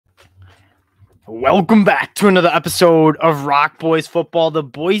Welcome back to another episode of Rock Boys Football. The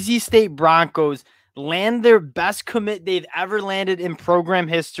Boise State Broncos land their best commit they've ever landed in program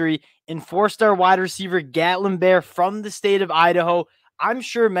history in four-star wide receiver Gatlin Bair from the state of Idaho. I'm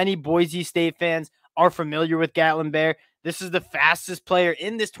sure many Boise State fans are familiar with Gatlin Bair. This is the fastest player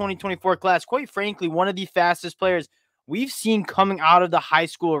in this 2024 class. Quite frankly, one of the fastest players we've seen coming out of the high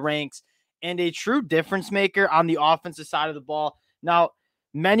school ranks and a true difference maker on the offensive side of the ball. Now,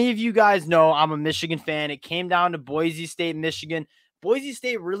 many of you guys know I'm a Michigan fan. It came down to Boise State, Michigan. Boise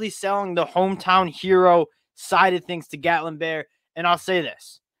State really selling the hometown hero side of things to Gatlin Bair. And I'll say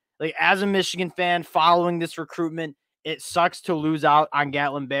this, as a Michigan fan following this recruitment, it sucks to lose out on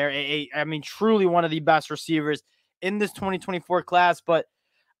Gatlin Bair. I mean, truly one of the best receivers in this 2024 class, but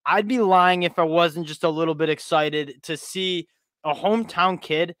I'd be lying if I wasn't just a little bit excited to see a hometown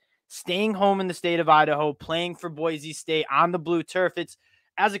kid staying home in the state of Idaho, playing for Boise State on the blue turf.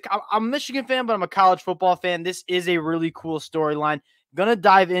 I'm a Michigan fan, but I'm a college football fan. This is a really cool storyline. Gonna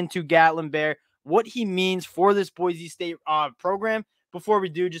dive into Gatlin Bair, what he means for this Boise State program. Before we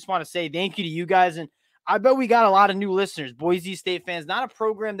do, just want to say thank you to you guys. And I bet we got a lot of new listeners, Boise State fans. Not a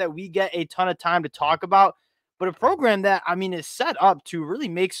program that we get a ton of time to talk about, but a program that, is set up to really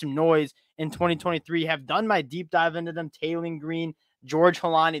make some noise in 2023. Have done my deep dive into them, Taylor Green, George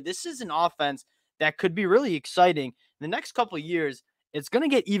Halani. This is an offense that could be really exciting in the next couple of years. It's going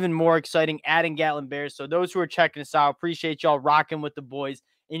to get even more exciting adding Gatlin Bair. So those who are checking us out, appreciate y'all rocking with the boys.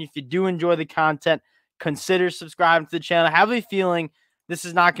 And if you do enjoy the content, consider subscribing to the channel. I have a feeling this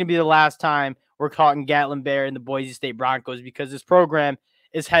is not going to be the last time we're talking Gatlin Bair and the Boise State Broncos, because this program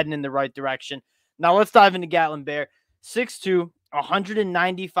is heading in the right direction. Now let's dive into Gatlin Bair. 6'2",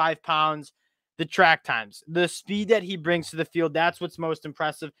 195 pounds. The track times, the speed that he brings to the field, that's what's most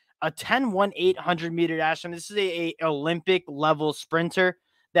impressive. A 10-1 800-meter dash. This is a Olympic level sprinter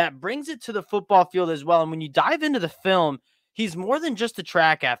that brings it to the football field as well. And when you dive into the film, he's more than just a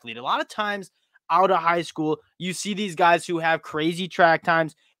track athlete. A lot of times out of high school, you see these guys who have crazy track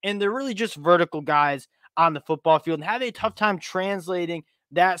times, and they're really just vertical guys on the football field and have a tough time translating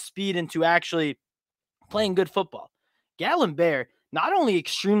that speed into actually playing good football. Gatlin Bair, not only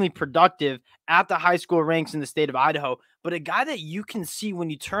extremely productive at the high school ranks in the state of Idaho, but a guy that you can see when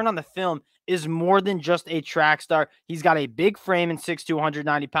you turn on the film is more than just a track star. He's got a big frame and 6'2",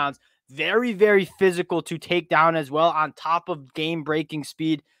 190 pounds. Very, very physical to take down as well, on top of game-breaking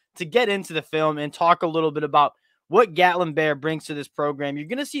speed. To get into the film and talk a little bit about what Gatlin Bair brings to this program, you're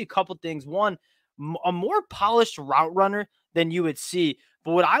going to see a couple things. One, a more polished route runner than you would see.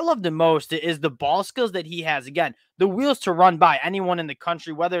 But what I love the most is the ball skills that he has. Again, the wheels to run by anyone in the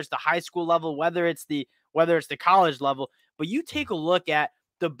country, whether it's the high school level, whether it's the college level. But you take a look at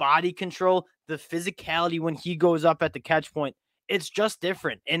the body control, the physicality when he goes up at the catch point. It's just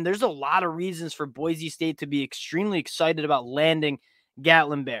different. And there's a lot of reasons for Boise State to be extremely excited about landing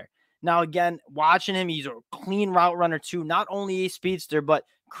Gatlin Bair. Now, again, watching him, he's a clean route runner too. Not only a speedster, but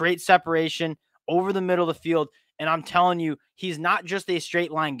create separation over the middle of the field. And I'm telling you, he's not just a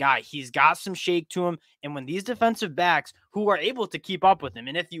straight line guy. He's got some shake to him. And when these defensive backs who are able to keep up with him,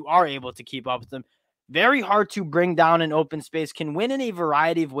 and if you are able to keep up with him, very hard to bring down in open space, can win in a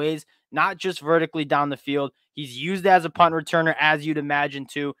variety of ways, not just vertically down the field. He's used as a punt returner, as you'd imagine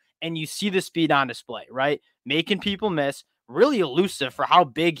too. And you see the speed on display, right? Making people miss, really elusive for how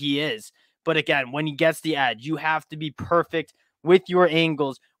big he is. But again, when he gets the edge, you have to be perfect with your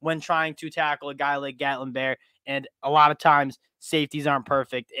angles when trying to tackle a guy like Gatlin Bair. And a lot of times safeties aren't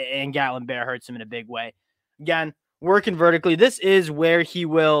perfect, and Gatlin Bair hurts him in a big way. Again, working vertically, this is where he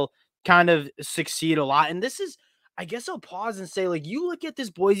will kind of succeed a lot. And this is, I guess I'll pause and say, you look at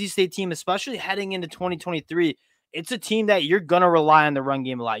this Boise State team, especially heading into 2023, it's a team that you're going to rely on the run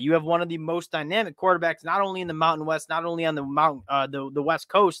game a lot. You have one of the most dynamic quarterbacks, not only in the Mountain West, not only on the West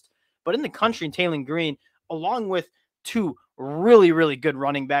Coast, but in the country in Taylor Green, along with two really, really good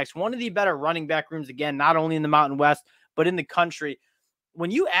running backs. One of the better running back rooms, again, not only in the Mountain West, but in the country. When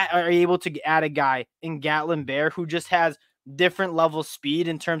you are able to add a guy in Gatlin Bair who just has different level speed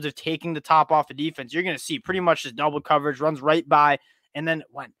in terms of taking the top off of defense, you're going to see pretty much just double coverage, runs right by. And then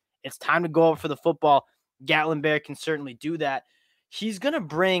when it's time to go up for the football, Gatlin Bair can certainly do that. He's going to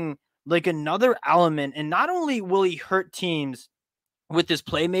bring another element. And not only will he hurt teams with his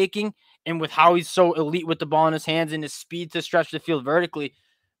playmaking and with how he's so elite with the ball in his hands and his speed to stretch the field vertically,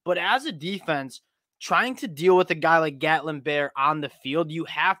 but as a defense, trying to deal with a guy like Gatlin Bair on the field, you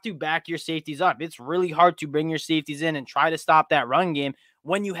have to back your safeties up. It's really hard to bring your safeties in and try to stop that run game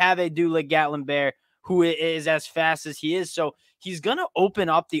when you have a dude like Gatlin Bair who is as fast as he is. So he's going to open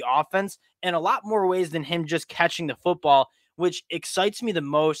up the offense in a lot more ways than him just catching the football, which excites me the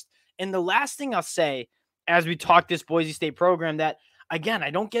most. And the last thing I'll say as we talk this Boise State program that, again,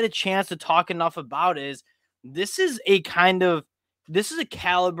 I don't get a chance to talk enough about is this is a caliber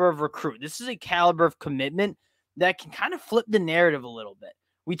of recruit. This is a caliber of commitment that can kind of flip the narrative a little bit.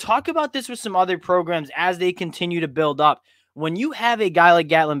 We talk about this with some other programs as they continue to build up. When you have a guy like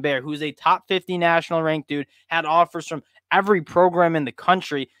Gatlin Bair, who's a top 50 national ranked dude, had offers from every program in the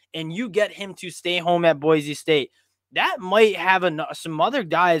country, and you get him to stay home at Boise State, that might have some other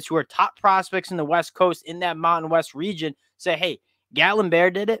guys who are top prospects in the West Coast in that Mountain West region say, hey, Gatlin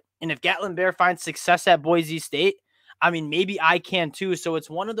Bair did it. And if Gatlin Bair finds success at Boise State, I mean, maybe I can too. So it's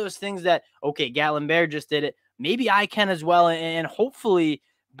one of those things that, okay, Gatlin Bair just did it. Maybe I can as well. And hopefully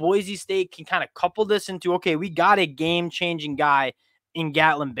Boise State can kind of couple this into, okay, we got a game-changing guy in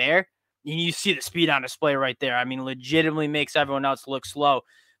Gatlin Bair. And you see the speed on display right there. I mean, legitimately makes everyone else look slow.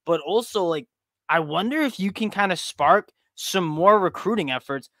 But also, like, I wonder if you can kind of spark some more recruiting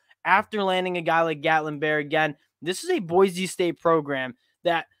efforts after landing a guy like Gatlin Bair again. This is a Boise State program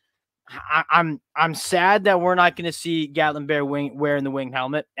that I'm sad that we're not going to see Gatlin Bair wearing the wing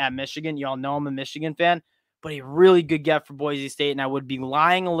helmet at Michigan. Y'all know I'm a Michigan fan, but a really good get for Boise State. And I would be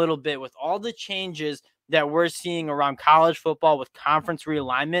lying a little bit with all the changes that we're seeing around college football with conference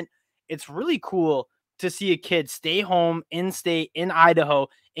realignment. It's really cool to see a kid stay home in state in Idaho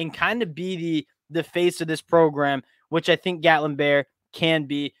and kind of be the face of this program, which I think Gatlin Bair can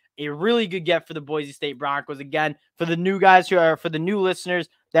be. A really good get for the Boise State Broncos. Again, for the new guys for the new listeners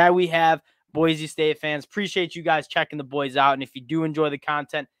that we have, Boise State fans, appreciate you guys checking the boys out. And if you do enjoy the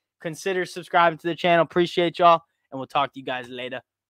content, consider subscribing to the channel. Appreciate y'all, and we'll talk to you guys later.